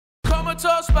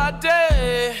Comatose by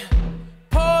day,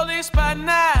 police by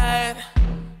night.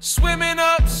 Swimming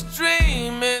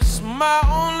upstream, it's my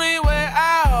only way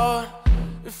out.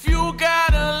 If you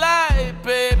got a light,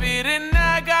 baby, then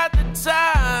I got the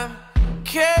time.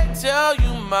 Can't tell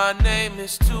you my name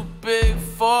is too big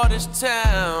for this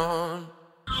town.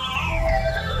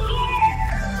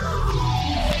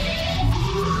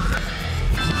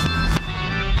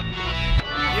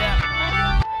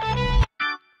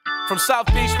 From South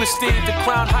Beach with Steve to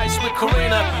Crown Heights with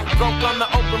Karina. Broke on the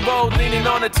open road, leaning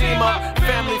on a team up.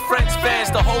 Family, friends,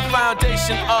 fans, the whole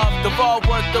foundation of the ball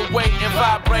worth the weight and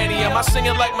vibranium. I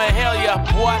sing it like Mahalia,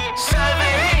 boy.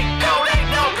 Ain't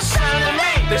no concern to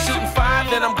me. They're shooting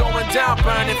 5, then I'm going down,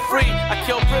 burning free. I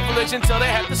kill privilege until they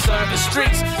have to serve the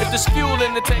streets. If there's fuel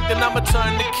in the tank, then I'ma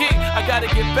turn the key. I gotta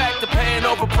get back to paying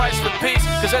overpriced for peace.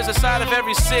 Cause there's a side of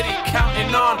every city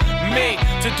counting on me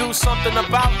to do something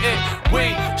about it.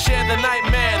 We share the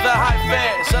nightmare, the high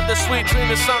fares of the sweet dream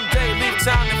of someday leave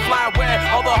town and fly where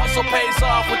all the hustle pays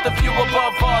off with the view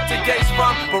above all to gaze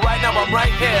from. But right now I'm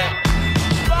right here.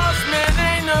 Boss man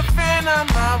ain't a fan of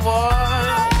my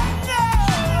voice.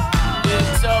 They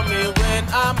tell me when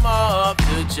I'm off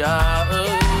the job.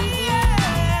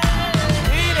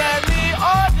 He'd have me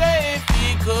all day if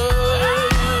he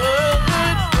could.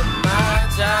 But my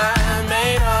time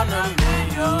ain't on the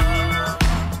menu.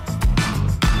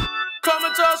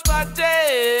 Comatose by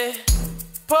day,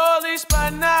 police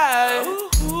by night.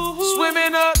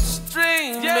 Swimming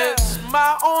upstream, it's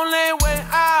my only way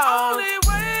out.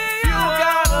 You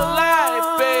got a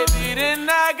life, baby, then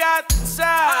I got the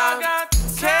time.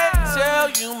 Can't tell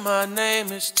you my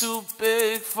name is too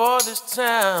big for this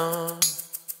town.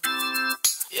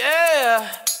 Yeah.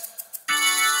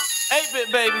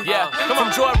 8-bit, baby. Yeah.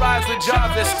 From joy rides with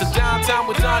Jarvis to downtown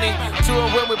with Donnie. To a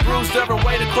win with Bruce Durban,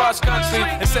 wade across country.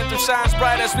 Incentive shines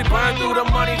bright as we burn through the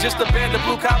money. Just a band of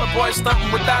blue-collar boys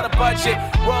stunting without a budget.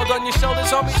 World on your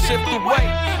shoulders, homie, shift the weight.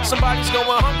 Somebody's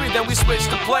going hungry, then we switch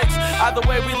the plates. Either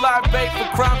way, we live bait for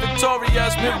Crown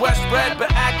Victoria's. Midwest bread, but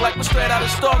act like we're straight out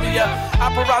of Astoria. I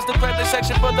peruse the credit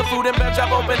section for the food and bev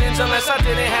job openings. Unless I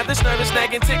didn't have this nervous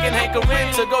nagging, ticking,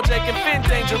 hankering to go Jake and Finn.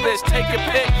 Dangerous, take your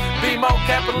pick. BMO,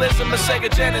 capitalism, a Sega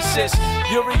Genesis.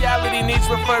 Your reality needs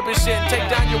refurbishing. Take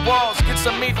down your walls, get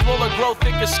some meat full of grow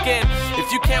thicker skin.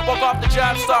 If you can't walk off the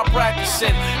job, start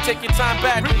practicing. Take your time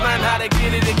back and learn how to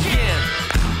get it again.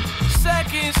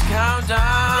 Seconds count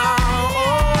down.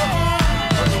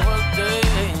 For the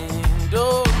workday,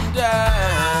 don't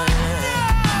die.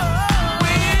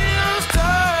 Wheels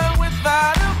turn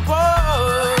without a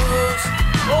pulse.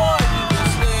 Boy, you can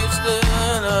stay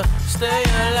still or stay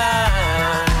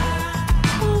alive.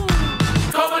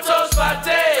 Comatose by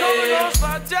day, police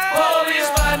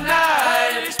by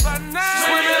night.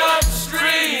 Swimming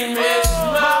upstream, it's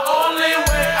my only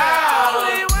way out.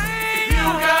 If you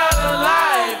got a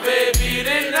life, baby,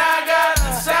 then I got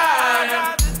the time.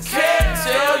 Can't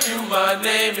tell you my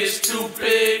name is too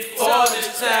big for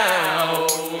this town.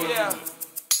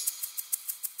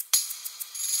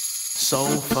 So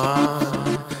far,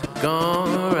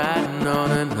 gone riding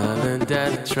on another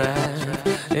death trap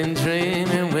and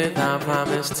dreaming without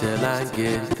promise till I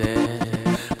get there.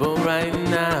 But right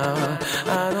now,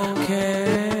 I don't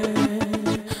care.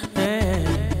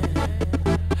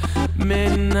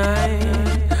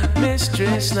 Midnight,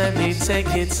 mistress, let me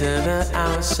take you to the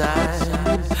outside.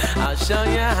 I'll show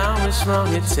you how much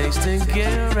long it takes to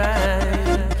get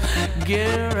right.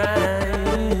 Get right.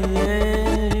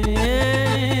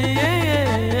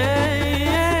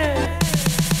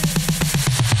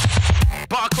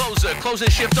 Closing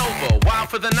shift over, wild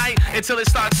for the night until it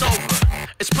starts over.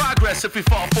 It's progress if we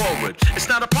fall forward. It's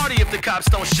not a party if the cops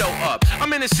don't show up.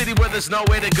 I'm in a city where there's no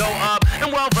way to go up,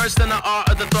 and well versed in the art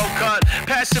of the throat cut.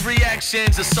 Passive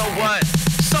reactions are so what?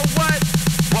 So what?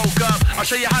 Woke up, I'll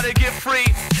show you how to get free.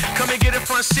 Come and get a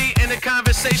front seat in the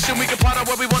conversation. We can plot out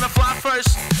where we wanna fly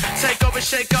first. Take over,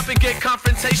 shake up, and get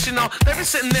confrontational. They've been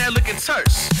sitting there looking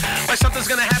terse, like something's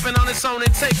gonna happen on its own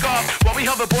and take off while we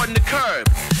hoverboarding the curb.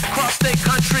 Cross state,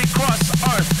 country, cross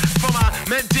earth. For my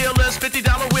med dealers,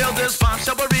 $50 wielders,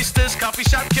 bombshell baristas, coffee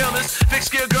shop killers,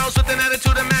 fixed gear girls with an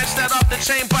attitude to match that off the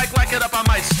chain bike. Like it up, I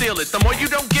might steal it. The more you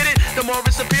don't get it, the more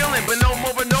it's appealing. But no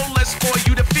more, no less for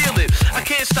you to feel it. I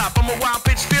can't stop, I'm a wild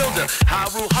pitch fielder, high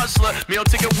rule hustler, meal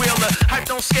ticket wheeler. Hype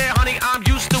don't scare, honey, I'm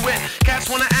used to it. Cats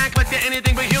wanna act like they're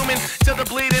anything but human, till the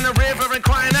bleed in the river and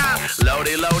crying out,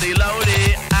 loady, loady,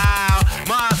 loady, ow.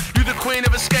 Ma, you the queen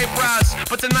of escape routes,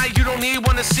 but tonight you don't need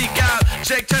one to seek out.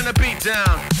 Jake, turn the beat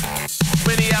down.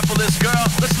 Minneapolis girl,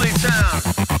 let's leave town.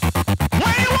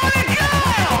 Where you wanna go?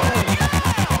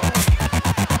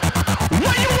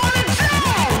 What you wanna do?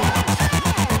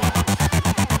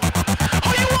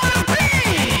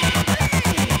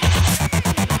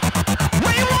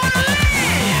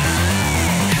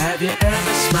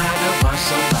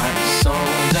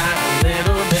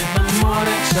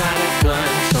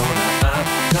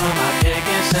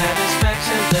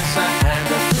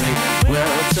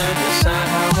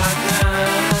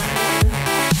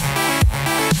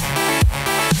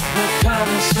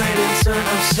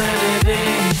 obscenity.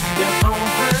 Your own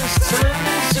friends turn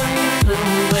into your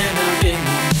new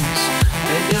enemies.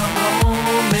 And your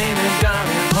home ain't got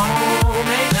it home,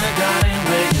 ain't got it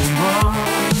where you want.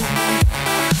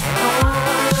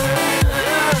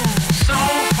 So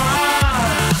far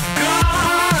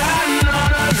gone,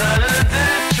 on another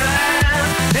death trap.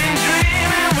 Ain't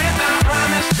dreaming without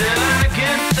promise till I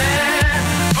get there.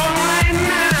 For right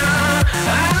now,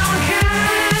 I don't care.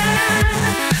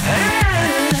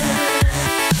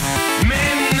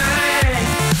 Midnight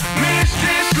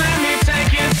mistress, let me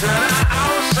take you to the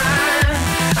outside.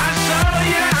 I show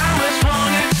you how much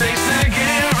fun it takes to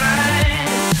get right.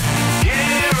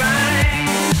 Get right,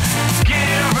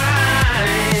 get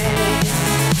right.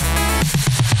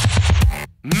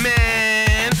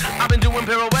 Man, I've been doing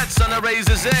pirouettes on the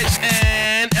razor's edge,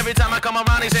 and every time I come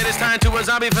around, he said it's time to a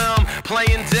zombie film.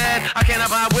 Playing dead, I can't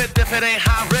abide with if it ain't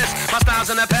high risk. My style's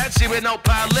an Apache with no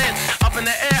pilot. Up in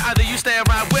the air, either you stay or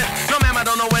ride with. No ma'am, I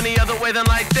don't know any other way than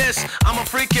like this. I'm a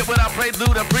freak kid without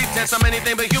prelude or pretense. I'm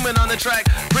anything but human on the track.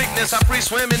 Freakness, I free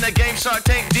swim in the game, Shark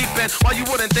Tank deep in. While you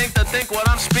wouldn't think to think what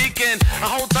I'm speaking.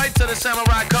 I hold tight to the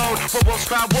samurai code, but we'll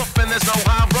scribe wolf and there's no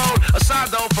high road.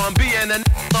 Aside though from being a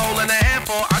soul and a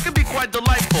handful, I can be quite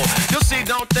delightful. You'll see,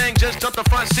 don't think, just jump the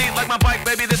front seat like my bike,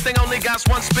 baby. This thing only got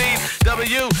one speed.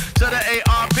 W to the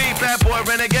ARP, bad boy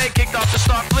renegade, kicked off the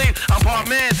Star Fleet. I'm part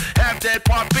man, half dead,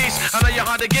 part beast. I know you're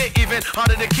hard to get, even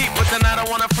harder to keep, but tonight I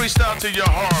wanna freestyle to your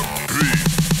heartbeat.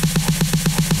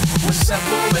 We're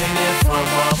separated from